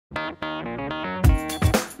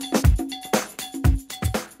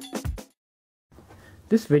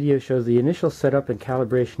This video shows the initial setup and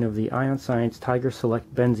calibration of the Ion Science Tiger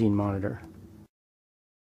Select benzene monitor.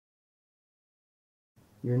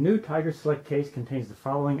 Your new Tiger Select case contains the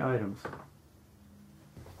following items.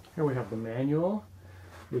 Here we have the manual,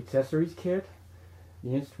 the accessories kit,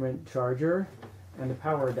 the instrument charger, and the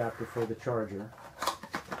power adapter for the charger.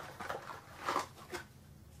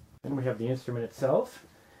 Then we have the instrument itself,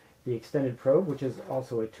 the extended probe, which is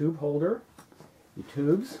also a tube holder, the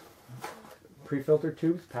tubes, pre-filter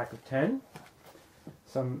tubes, pack of 10,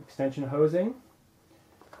 some extension hosing,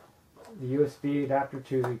 the USB adapter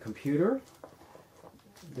to the computer,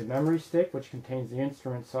 the memory stick, which contains the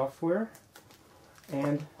instrument software,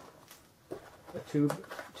 and a tube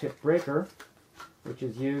tip breaker, which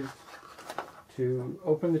is used to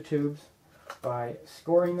open the tubes by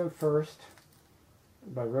scoring them first,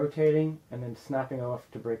 by rotating, and then snapping off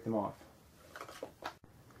to break them off.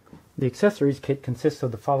 The accessories kit consists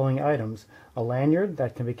of the following items: a lanyard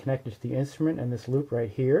that can be connected to the instrument and this loop right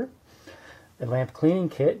here, a lamp cleaning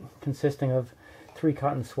kit consisting of 3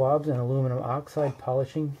 cotton swabs and aluminum oxide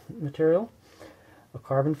polishing material, a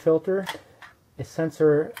carbon filter, a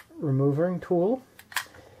sensor removing tool,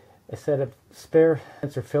 a set of spare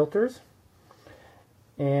sensor filters,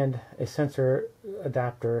 and a sensor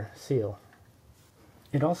adapter seal.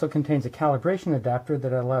 It also contains a calibration adapter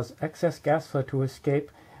that allows excess gas flow to escape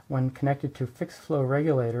when connected to fixed flow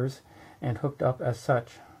regulators and hooked up as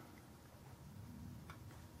such.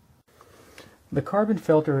 The carbon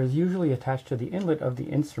filter is usually attached to the inlet of the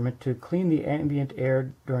instrument to clean the ambient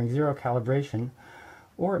air during zero calibration,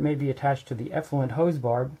 or it may be attached to the effluent hose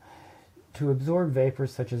barb to absorb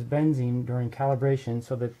vapors such as benzene during calibration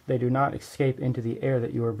so that they do not escape into the air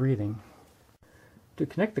that you are breathing. To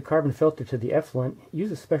connect the carbon filter to the effluent,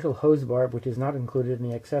 use a special hose barb which is not included in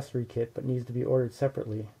the accessory kit but needs to be ordered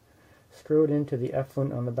separately. Screw it into the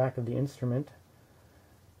effluent on the back of the instrument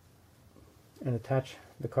and attach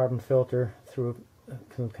the carbon filter through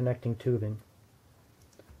some connecting tubing.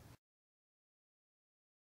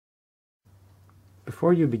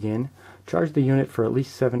 Before you begin, charge the unit for at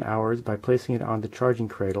least 7 hours by placing it on the charging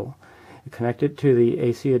cradle, connect it to the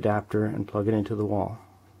AC adapter, and plug it into the wall.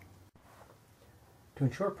 To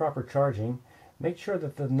ensure proper charging, make sure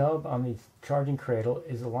that the nub on the charging cradle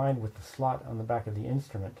is aligned with the slot on the back of the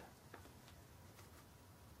instrument.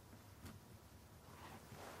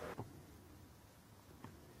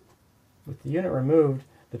 With the unit removed,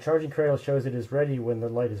 the charging cradle shows it is ready when the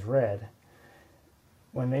light is red.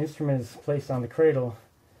 When the instrument is placed on the cradle,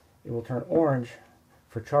 it will turn orange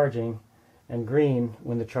for charging and green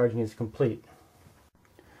when the charging is complete.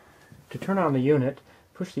 To turn on the unit,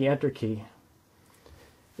 push the Enter key.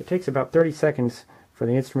 It takes about 30 seconds for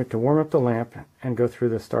the instrument to warm up the lamp and go through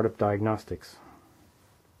the startup diagnostics.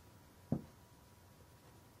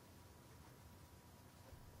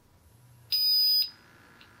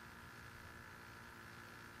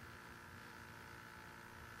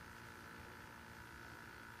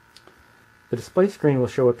 The display screen will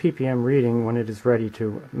show a ppm reading when it is ready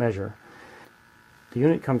to measure. The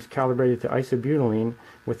unit comes calibrated to isobutylene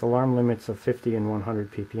with alarm limits of 50 and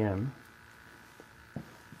 100 ppm.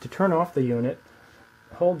 To turn off the unit,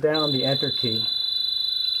 hold down the Enter key.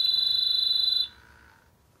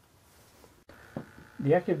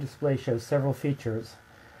 The active display shows several features: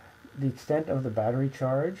 the extent of the battery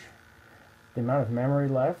charge, the amount of memory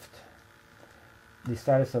left, the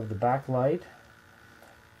status of the backlight,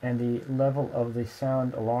 and the level of the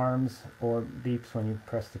sound alarms or beeps when you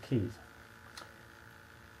press the keys.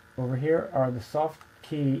 Over here are the soft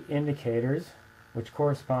key indicators, which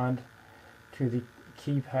correspond to the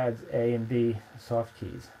keypads A and B soft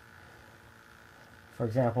keys. For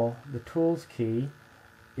example, the Tools key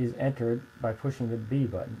is entered by pushing the B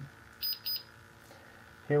button.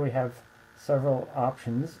 Here we have several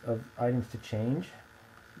options of items to change: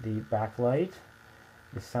 the backlight,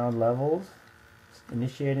 the sound levels,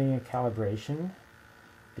 initiating a calibration,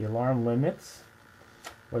 the alarm limits,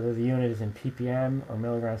 whether the unit is in ppm or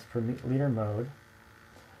milligrams per liter mode,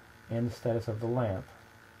 and the status of the lamp.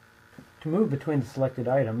 To move between the selected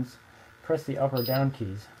items, press the up or down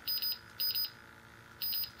keys.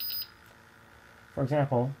 For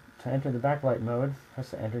example, to enter the backlight mode,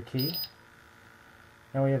 press the Enter key.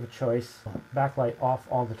 Now we have a choice: backlight off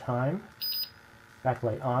all the time,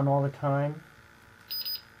 backlight on all the time,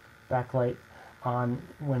 backlight on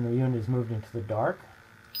when the unit is moved into the dark,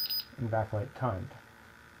 and backlight timed.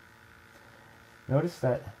 Notice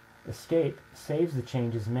that Escape saves the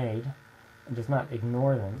changes made and does not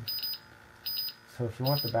ignore them. So if you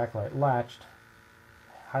want the backlight latched,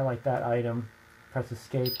 highlight that item, press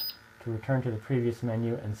Escape to return to the previous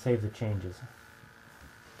menu and save the changes.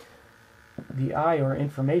 The I, or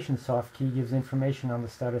information soft key, gives information on the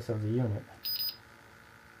status of the unit.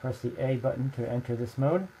 Press the A button to enter this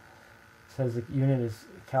mode. It says the unit is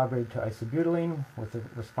calibrated to isobutylene with a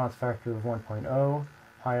response factor of 1.0,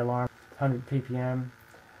 high alarm 100 ppm,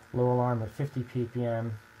 low alarm at 50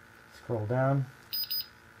 ppm. Scroll down.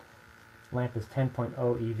 Lamp is 10.0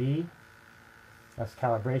 EV. Last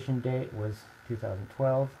calibration date was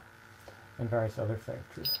 2012, and various other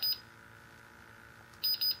factors.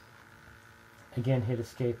 Again, hit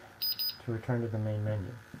escape to return to the main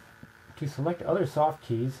menu. To select other soft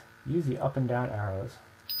keys, use the up and down arrows.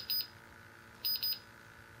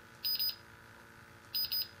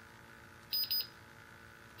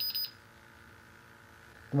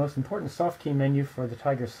 The most important soft key menu for the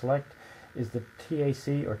Tiger Select is the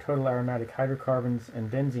TAC, or Total Aromatic Hydrocarbons, and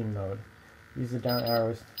Benzene mode. Use the down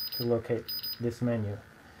arrows to locate this menu.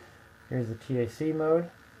 Here's the TAC mode,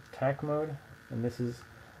 TAC mode, and this is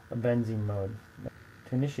a Benzene mode.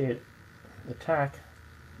 To initiate the TAC,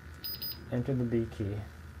 enter the B key.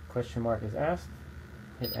 Question mark is asked.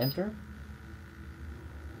 Hit enter.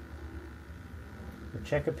 The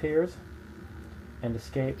check appears, and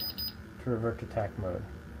escape to revert to TAC mode.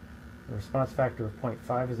 The response factor of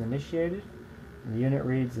 0.5 is initiated, and the unit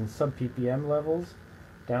reads in sub-ppm levels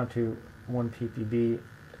down to 1 ppb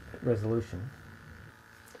resolution.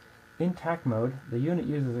 In TAC mode, the unit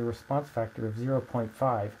uses a response factor of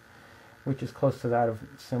 0.5, which is close to that of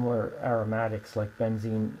similar aromatics like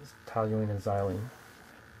benzene, toluene, and xylene.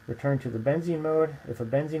 Return to the benzene mode. If a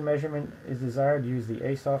benzene measurement is desired, use the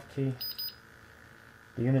A soft key.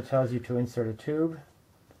 The unit tells you to insert a tube,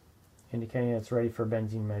 indicating it's ready for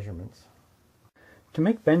benzene measurements. To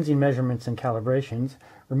make benzene measurements and calibrations,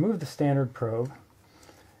 remove the standard probe,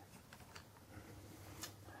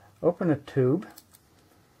 open a tube,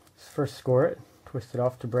 first score it, twist it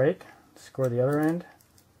off to break, score the other end,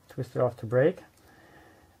 twist it off to break,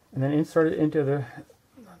 and then insert it into the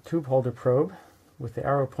tube holder probe with the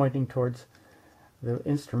arrow pointing towards the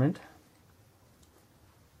instrument.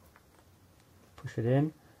 Push it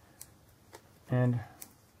in and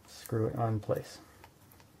screw it on place.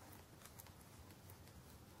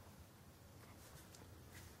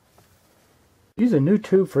 Use a new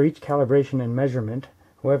tube for each calibration and measurement.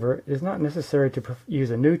 However, it is not necessary to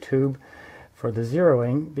use a new tube for the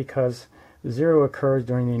zeroing, because the zero occurs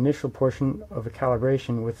during the initial portion of a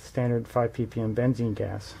calibration with standard 5 ppm benzene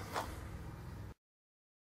gas.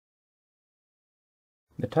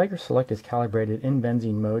 The Tiger Select is calibrated in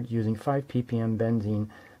benzene mode using 5 ppm benzene,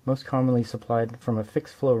 most commonly supplied from a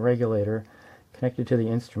fixed flow regulator connected to the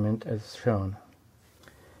instrument as shown.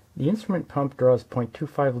 The instrument pump draws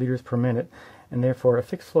 0.25 liters per minute, and therefore a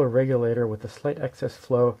fixed flow regulator with a slight excess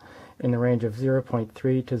flow in the range of 0.3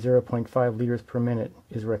 to 0.5 liters per minute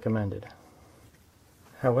is recommended.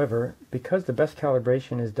 However, because the best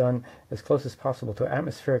calibration is done as close as possible to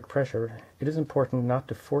atmospheric pressure, it is important not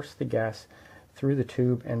to force the gas through the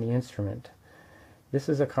tube and the instrument. This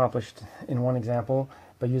is accomplished in one example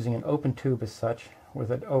by using an open tube as such,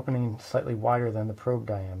 with an opening slightly wider than the probe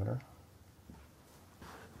diameter.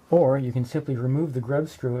 Or you can simply remove the grub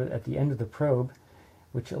screw at the end of the probe,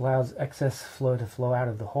 which allows excess flow to flow out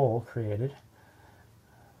of the hole created,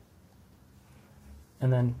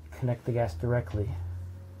 and then connect the gas directly.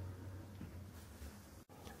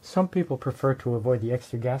 Some people prefer to avoid the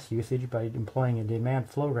extra gas usage by employing a demand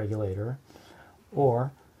flow regulator,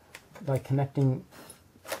 or by connecting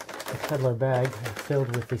a Kevlar bag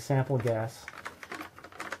filled with the sample gas.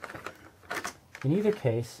 In either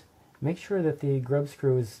case, make sure that the grub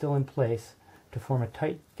screw is still in place to form a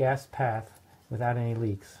tight gas path without any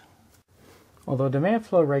leaks. Although demand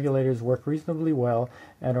flow regulators work reasonably well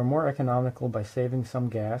and are more economical by saving some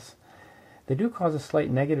gas, they do cause a slight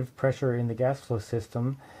negative pressure in the gas flow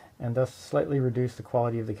system and thus slightly reduce the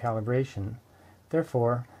quality of the calibration.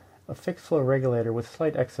 Therefore, a fixed flow regulator with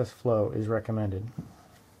slight excess flow is recommended.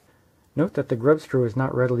 Note that the grub screw is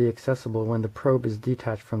not readily accessible when the probe is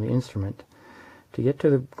detached from the instrument. To get to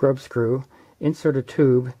the grub screw, insert a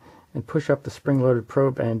tube and push up the spring-loaded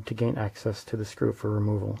probe end to gain access to the screw for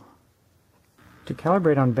removal. To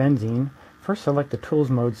calibrate on benzene, first select the Tools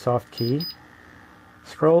Mode soft key,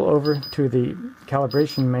 scroll over to the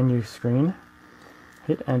calibration menu screen,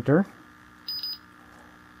 hit enter,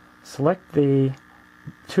 select the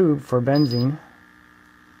tube for benzene,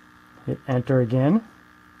 hit enter again.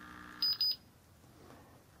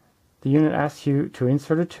 The unit asks you to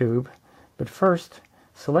insert a tube, but first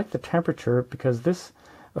select the temperature because this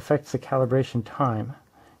affects the calibration time.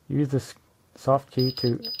 Use this soft key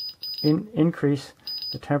to increase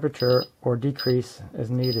the temperature or decrease as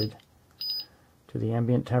needed to the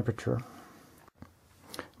ambient temperature.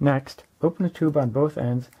 Next, open the tube on both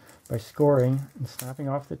ends by scoring and snapping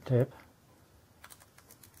off the tip,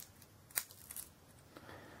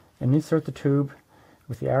 and insert the tube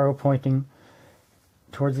with the arrow pointing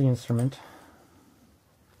towards the instrument,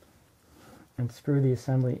 and screw the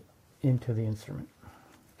assembly into the instrument.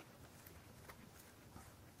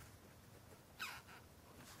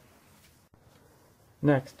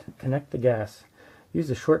 Next, connect the gas. Use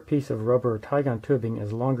a short piece of rubber or Tygon tubing,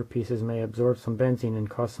 as longer pieces may absorb some benzene and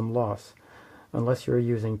cause some loss, unless you are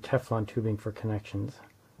using Teflon tubing for connections.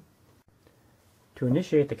 To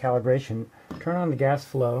initiate the calibration, turn on the gas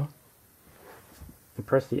flow and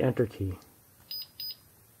press the Enter key.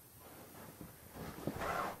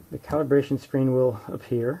 The calibration screen will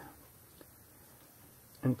appear,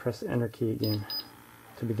 and press the Enter key again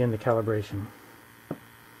to begin the calibration.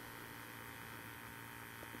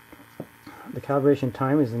 The calibration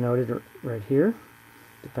time is noted right here,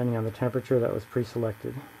 depending on the temperature that was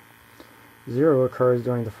pre-selected. 0 occurs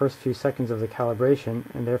during the first few seconds of the calibration,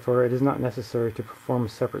 and therefore it is not necessary to perform a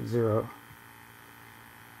separate 0.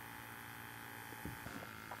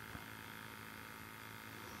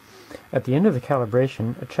 At the end of the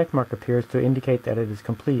calibration, a check mark appears to indicate that it is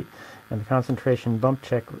complete, and the concentration bump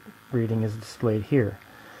check reading is displayed here.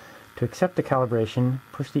 To accept the calibration,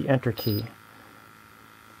 push the Enter key.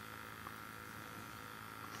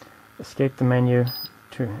 Escape the menu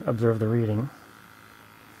to observe the reading.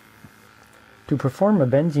 To perform a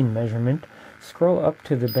benzene measurement, scroll up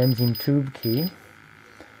to the benzene tube key,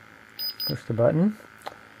 push the button.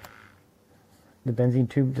 The benzene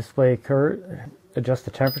tube display adjust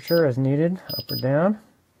the temperature as needed, up or down.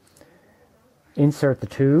 Insert the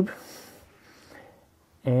tube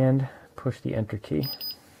and push the Enter key.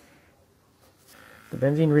 The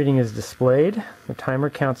benzene reading is displayed, the timer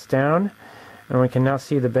counts down, and we can now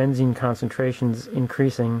see the benzene concentrations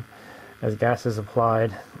increasing as gas is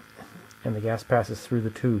applied and the gas passes through the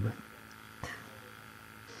tube.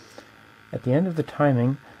 At the end of the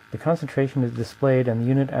timing, the concentration is displayed and the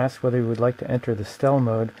unit asks whether you would like to enter the STEL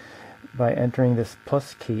mode by entering this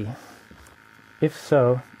plus key. If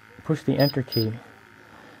so, push the Enter key.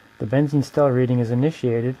 The benzene STEL reading is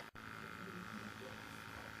initiated.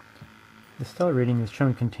 The STEL reading is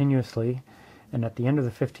shown continuously, and at the end of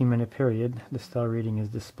the 15-minute period, the STEL reading is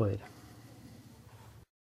displayed.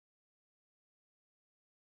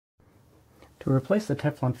 To replace the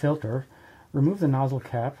Teflon filter, remove the nozzle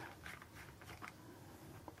cap,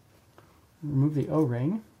 remove the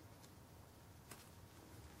O-ring,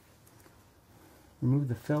 remove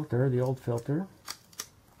the filter, the old filter,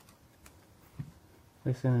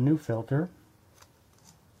 place in a new filter,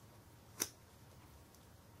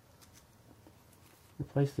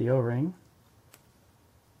 replace the O-ring,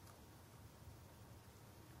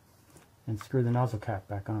 and screw the nozzle cap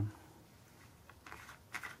back on.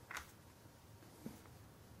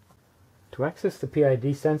 To access the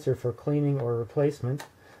PID sensor for cleaning or replacement,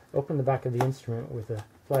 open the back of the instrument with a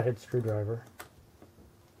flathead screwdriver.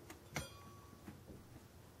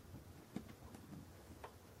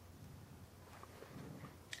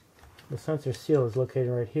 The sensor seal is located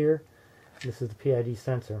right here. This is the PID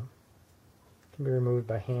sensor. It can be removed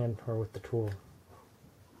by hand or with the tool.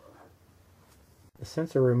 The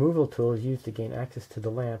sensor removal tool is used to gain access to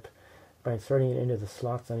the lamp by inserting it into the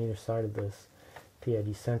slots on either side of this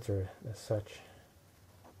PID sensor as such.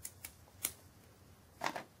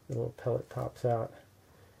 The little pellet pops out,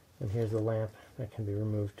 and here's the lamp that can be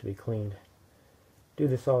removed to be cleaned. Do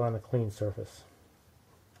this all on a clean surface.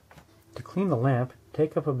 To clean the lamp,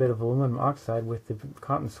 take up a bit of aluminum oxide with the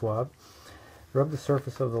cotton swab. Rub the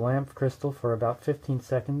surface of the lamp crystal for about 15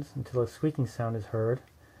 seconds until a squeaking sound is heard.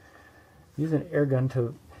 Use an air gun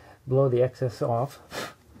to blow the excess off.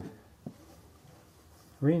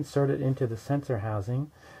 Reinsert it into the sensor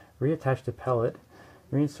housing, reattach the pellet,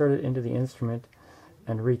 reinsert it into the instrument,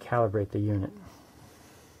 and recalibrate the unit.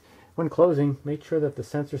 When closing, make sure that the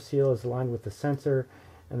sensor seal is aligned with the sensor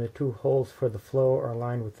and the two holes for the flow are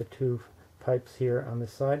aligned with the two pipes here on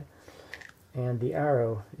this side, and the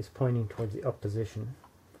arrow is pointing towards the up position.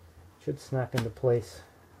 It should snap into place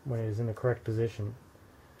when it is in the correct position.